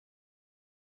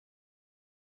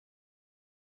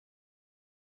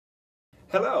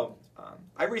Hello.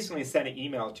 I recently sent an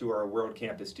email to our World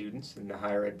Campus students in the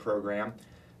higher ed program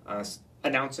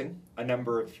announcing a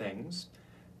number of things.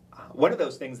 One of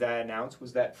those things that I announced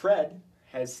was that Fred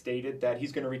has stated that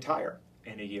he's going to retire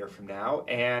in a year from now,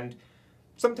 and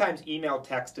sometimes email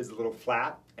text is a little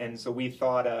flat, and so we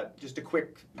thought just a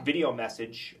quick video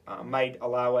message might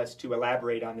allow us to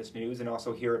elaborate on this news and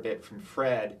also hear a bit from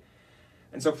Fred.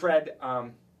 And so Fred,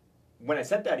 when I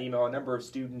sent that email, a number of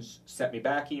students sent me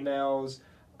back emails.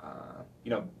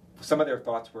 Some of their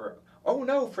thoughts were, "Oh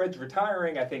no, Fred's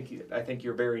retiring." I think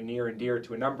you're very near and dear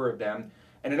to a number of them,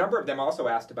 and a number of them also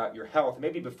asked about your health.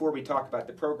 Maybe before we talk about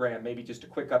the program, maybe just a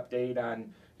quick update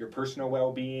on your personal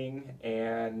well-being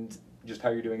and just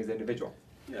how you're doing as an individual.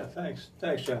 Yeah, thanks,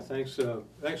 John. Thanks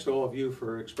to all of you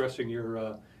for expressing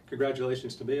your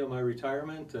congratulations to me on my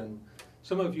retirement. And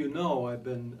some of you know I've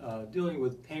been dealing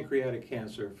with pancreatic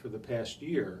cancer for the past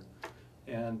year,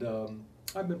 and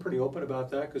I've been pretty open about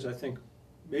that because I think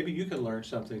maybe you can learn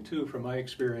something too from my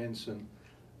experience. And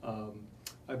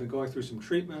I've been going through some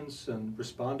treatments and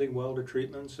responding well to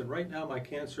treatments, and right now my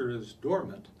cancer is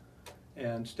dormant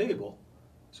and stable.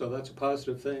 So that's a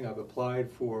positive thing. I've applied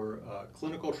for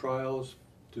clinical trials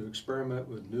to experiment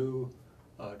with new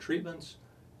treatments,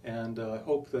 and I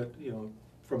hope that,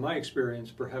 from my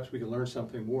experience, perhaps we can learn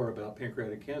something more about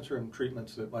pancreatic cancer and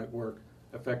treatments that might work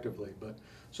effectively. But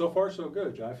so far so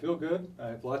good. I feel good. I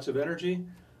have lots of energy.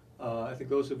 I think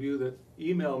those of you that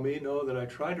email me know that I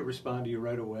try to respond to you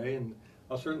right away, and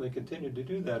I'll certainly continue to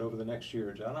do that over the next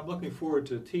year, John. I'm looking forward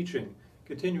to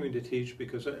continuing to teach,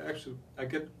 because I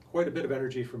get quite a bit of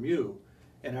energy from you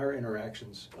and our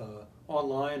interactions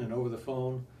online and over the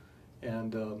phone,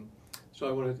 and so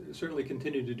I want to certainly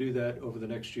continue to do that over the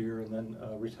next year, and then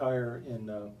retire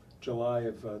in July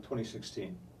of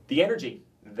 2016. The energy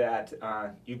that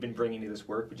you've been bringing to this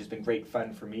work, which has been great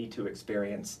fun for me to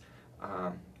experience,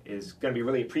 is going to be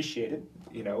really appreciated,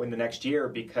 in the next year,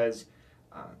 because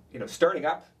starting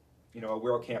up a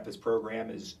World Campus program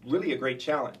is really a great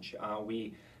challenge.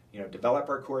 We develop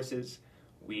our courses,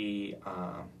 we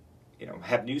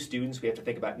have new students, we have to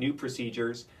think about new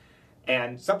procedures,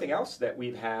 and something else that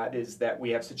we've had is that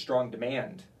we have such strong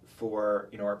demand for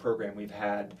our program. We've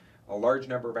had a large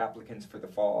number of applicants for the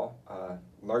fall, a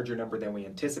larger number than we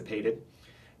anticipated,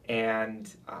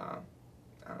 and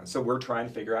so we're trying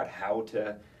to figure out how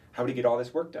to get all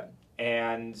this work done.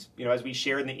 And as we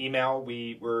shared in the email,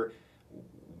 we're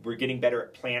getting better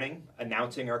at planning,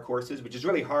 announcing our courses, which is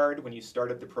really hard when you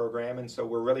start up the program, and so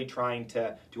we're really trying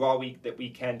to do all that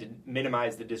we can to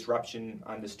minimize the disruption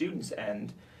on the students'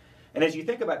 end. And as you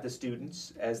think about the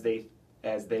students as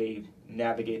they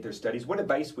navigate their studies, what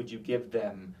advice would you give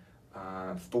them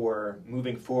for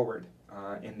moving forward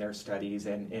in their studies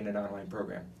and in an online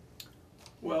program?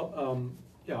 Well,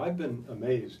 I've been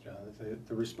amazed, John, at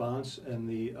the response and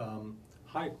the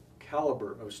high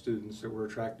caliber of students that we're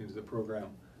attracting to the program.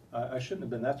 I shouldn't have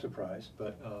been that surprised,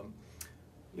 but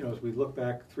as we look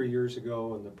back 3 years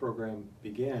ago and the program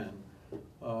began,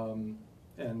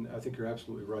 and I think you're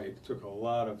absolutely right, it took a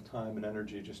lot of time and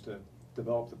energy just to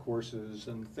develop the courses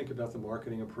and think about the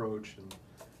marketing approach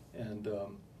and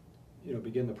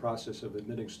begin the process of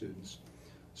admitting students.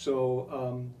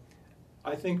 So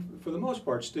I think for the most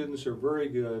part, students are very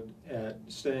good at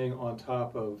staying on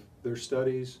top of their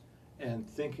studies and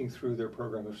thinking through their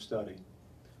program of study.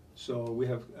 So we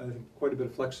have, I think, quite a bit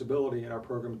of flexibility in our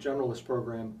program, generalist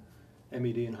program,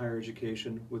 M.Ed. in higher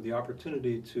education, with the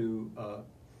opportunity to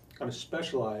kind of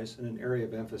specialize in an area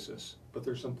of emphasis. But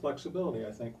there's some flexibility,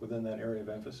 I think, within that area of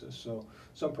emphasis. So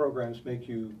some programs make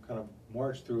you kind of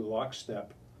march through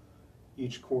lockstep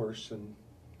each course, and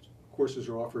courses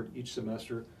are offered each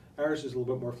semester. Ours is a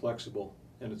little bit more flexible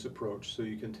in its approach, so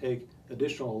you can take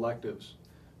additional electives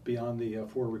beyond the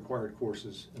 4 required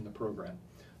courses in the program.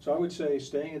 So I would say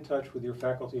staying in touch with your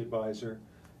faculty advisor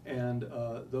and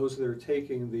those that are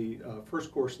taking the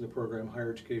first course in the program,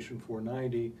 Higher Education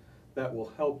 490, that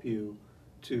will help you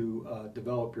to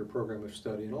develop your program of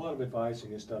study. And a lot of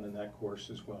advising is done in that course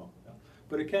as well.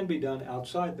 But it can be done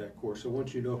outside that course. So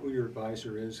once you know who your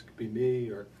advisor is, it could be me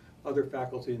or other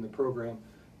faculty in the program,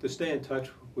 to stay in touch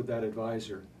with that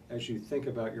advisor as you think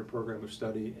about your program of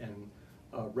study and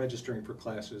registering for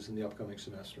classes in the upcoming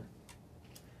semester.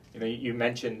 You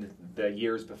mentioned the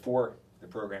years before the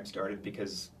program started,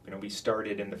 because we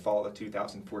started in the fall of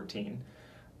 2014.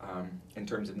 In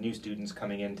terms of new students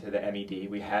coming into the M.Ed.,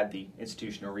 we had the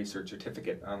Institutional Research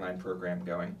Certificate online program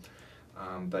going.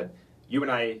 But you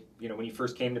and I, when you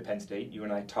first came to Penn State, you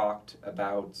and I talked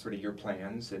about sort of your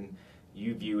plans, and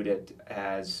you viewed it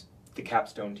as the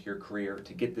capstone to your career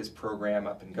to get this program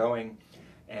up and going.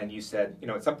 and you said, you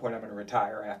know, at some point I'm going to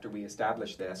retire after we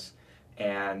establish this,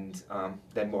 and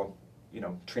then we'll, you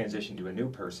know, transition to a new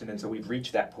person. And so we've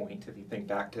reached that point, if you think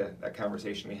back to that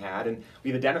conversation we had, and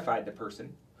we've identified the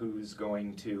person who's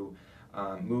going to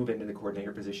move into the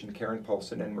coordinator position, Karen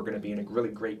Polson, and we're going to be in a really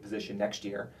great position next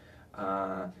year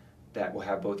that will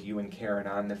have both you and Karen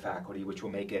on the faculty, which will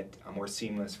make it more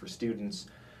seamless for students.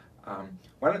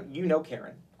 Why don't you know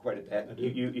Karen quite a bit?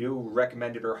 You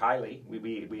recommended her highly.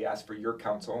 We asked for your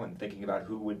counsel and thinking about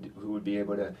who would be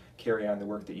able to carry on the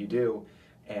work that you do.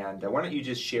 And why don't you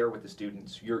just share with the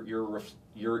students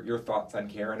your thoughts on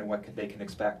Karen and what they can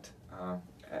expect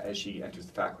as she enters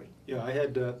the faculty? Yeah, I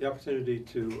had the opportunity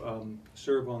to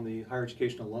serve on the Higher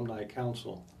Education Alumni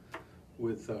Council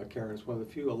with Karen. It's one of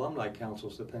the few alumni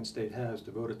councils that Penn State has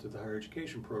devoted to the higher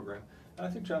education program. And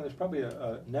I think, John, there's probably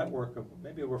a network of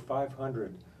maybe over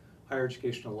 500 higher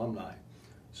education alumni.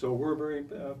 So we're a very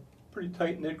pretty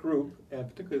tight-knit group, and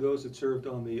particularly those that served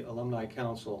on the Alumni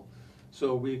Council.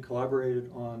 So we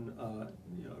collaborated on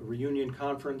a reunion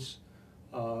conference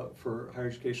for higher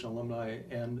education alumni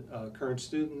and current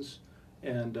students,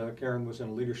 and Karen was in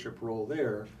a leadership role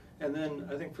there. And then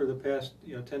I think for the past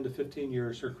 10 to 15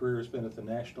 years, her career has been at the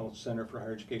National Center for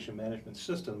Higher Education Management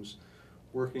Systems,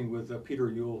 working with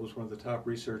Peter Ewell, who's one of the top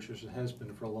researchers and has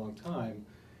been for a long time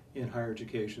in higher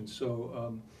education.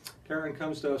 So Karen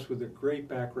comes to us with a great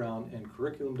background in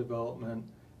curriculum development,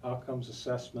 outcomes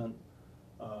assessment,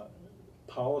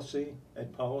 policy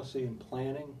and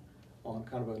planning on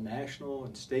kind of a national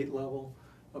and state level,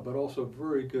 but also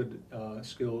very good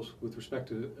skills with respect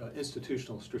to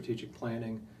institutional strategic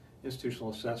planning, institutional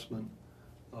assessment,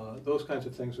 those kinds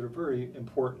of things that are very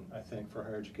important, I think, for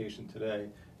higher education today,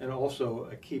 and also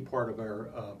a key part of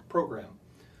our program.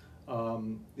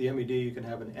 The M.Ed, you can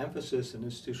have an emphasis in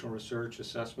institutional research,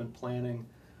 assessment, planning,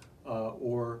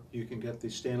 or you can get the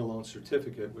standalone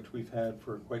certificate, which we've had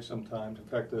for quite some time. In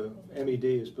fact, the M.Ed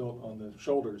is built on the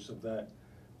shoulders of that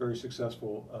very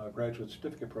successful graduate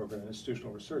certificate program in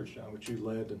institutional research, which you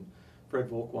led, and Fred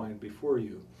Volkwine before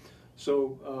you.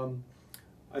 So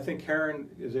I think Karen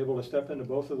is able to step into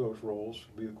both of those roles,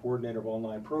 be the coordinator of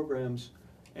online programs,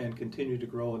 and continue to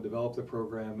grow and develop the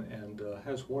program, and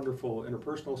has wonderful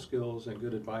interpersonal skills and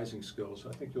good advising skills. So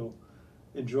I think you'll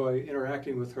enjoy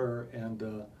interacting with her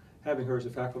and having her as a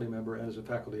faculty member and as a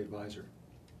faculty advisor.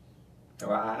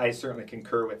 Well, I certainly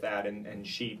concur with that, and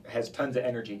she has tons of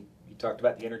energy. You talked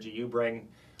about the energy you bring.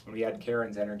 When we had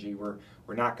Karen's energy, we're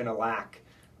not going to lack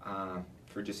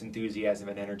for just enthusiasm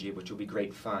and energy, which will be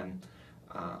great fun.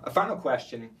 A final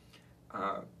question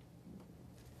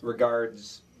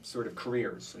regards sort of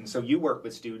careers. And so you work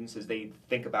with students as they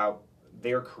think about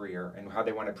their career and how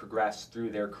they want to progress through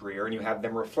their career, and you have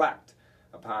them reflect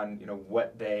upon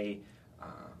what they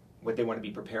want to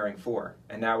be preparing for.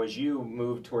 And now as you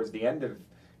move towards the end of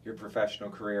your professional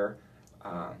career,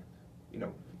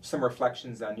 some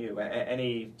reflections on you.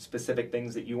 Any specific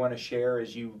things that you want to share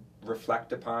as you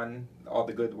reflect upon all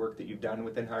the good work that you've done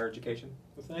within higher education?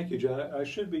 Well, thank you, John. I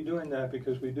should be doing that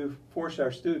because we do force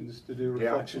our students to do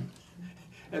reflection. Yeah.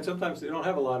 And sometimes they don't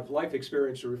have a lot of life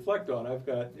experience to reflect on. I've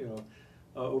got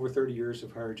over 30 years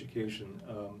of higher education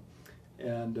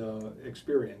and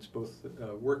experience, both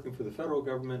working for the federal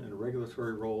government in a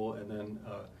regulatory role, and then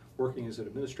working as an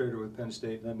administrator with Penn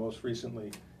State, and then most recently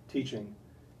teaching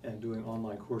and doing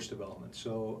online course development.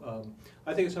 So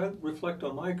I think as I reflect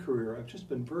on my career, I've just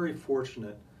been very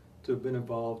fortunate to have been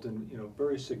involved in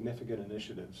very significant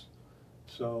initiatives.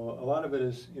 So a lot of it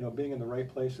is being in the right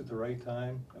place at the right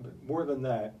time, but more than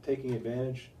that, taking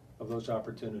advantage of those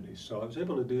opportunities. So I was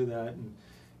able to do that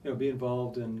and be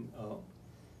involved in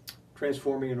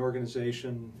transforming an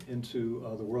organization into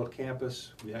the World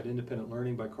Campus. We had independent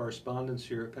learning by correspondence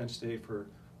here at Penn State for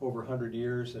over 100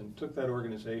 years, and took that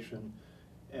organization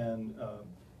and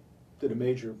did a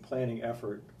major planning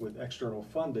effort with external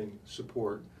funding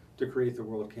support to create the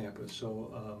World Campus.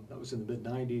 So that was in the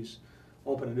mid-90s.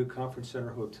 Open a new conference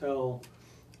center hotel,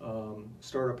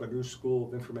 start up a new school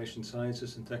of information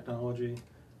sciences and technology,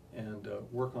 and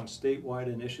work on statewide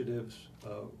initiatives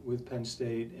with Penn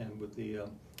State and with the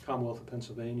Commonwealth of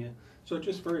Pennsylvania. So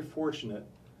just very fortunate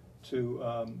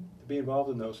to be involved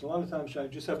in those. And a lot of times you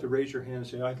just have to raise your hand and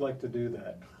say, I'd like to do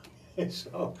that.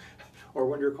 So, or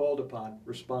when you're called upon,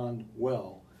 respond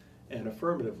well and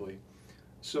affirmatively.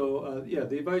 So yeah,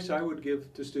 the advice I would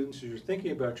give to students as you're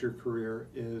thinking about your career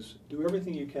is do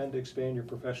everything you can to expand your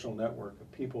professional network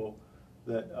of people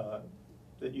that,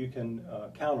 that you can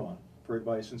count on for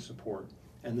advice and support,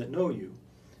 and that know you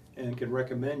and can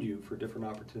recommend you for different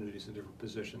opportunities and different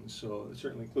positions. So it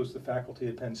certainly includes the faculty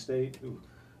at Penn State, who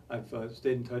I've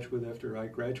stayed in touch with after I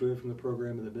graduated from the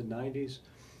program in the mid-90s,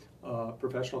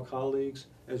 professional colleagues,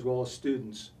 as well as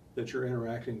students that you're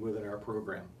interacting with in our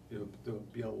program. There'll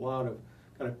be a lot of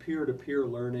kind of peer-to-peer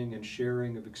learning and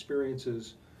sharing of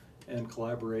experiences and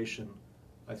collaboration,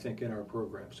 I think, in our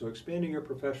program. So expanding your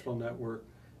professional network,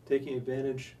 taking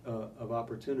advantage of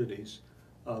opportunities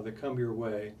that come your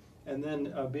way, and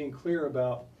then being clear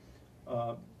about,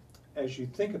 as you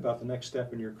think about the next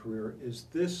step in your career, is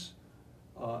this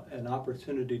an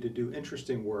opportunity to do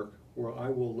interesting work where I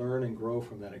will learn and grow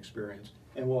from that experience,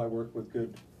 and will I work with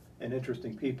good and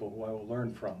interesting people who I will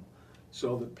learn from?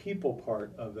 So the people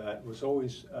part of that was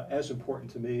always as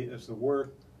important to me as the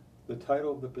work, the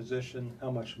title of the position,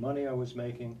 how much money I was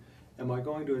making. Am I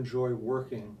going to enjoy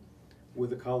working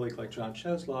with a colleague like John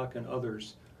Cheslock and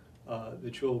others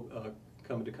that you'll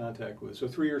come into contact with? So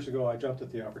 3 years ago, I jumped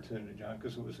at the opportunity, John,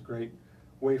 because it was a great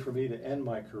way for me to end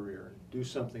my career and do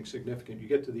something significant. You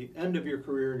get to the end of your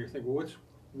career and you're thinking, well, what's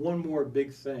one more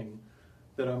big thing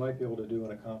that I might be able to do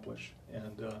and accomplish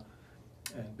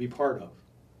and be part of,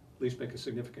 at least make a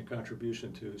significant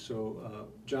contribution to. So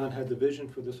John had the vision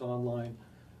for this online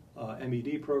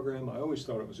M.Ed. program. I always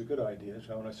thought it was a good idea.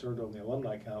 So when I served on the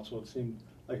Alumni Council, it seemed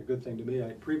like a good thing to me. I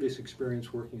had previous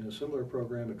experience working in a similar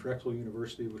program at Drexel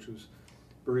University, which was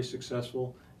very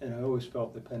successful, and I always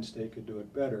felt that Penn State could do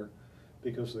it better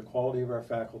because of the quality of our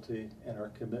faculty and our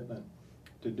commitment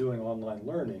to doing online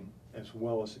learning as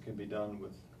well as it can be done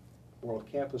with World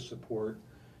Campus support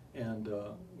and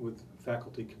with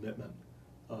faculty commitment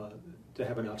to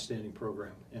have an outstanding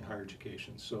program in higher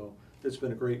education. So it's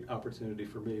been a great opportunity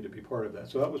for me to be part of that.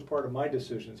 So that was part of my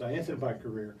decisions. I ended my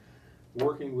career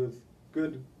working with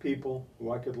good people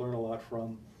who I could learn a lot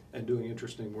from and doing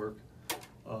interesting work.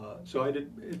 So I'd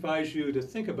advise you to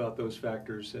think about those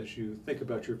factors as you think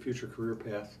about your future career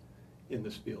path in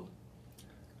this field.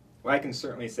 Well, I can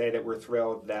certainly say that we're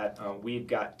thrilled that we've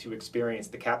got to experience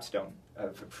the capstone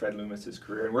of Fred Loomis's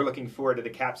career, and we're looking forward to the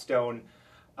capstone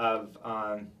of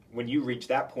when you reach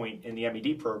that point in the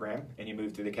M.Ed. program and you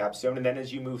move through the capstone, and then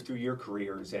as you move through your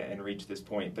careers and reach this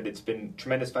point. But it's been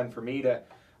tremendous fun for me to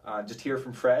just hear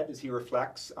from Fred as he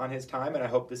reflects on his time, and I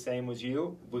hope the same was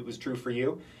true for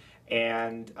you.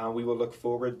 And we will look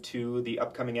forward to the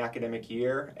upcoming academic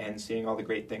year and seeing all the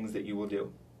great things that you will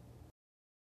do.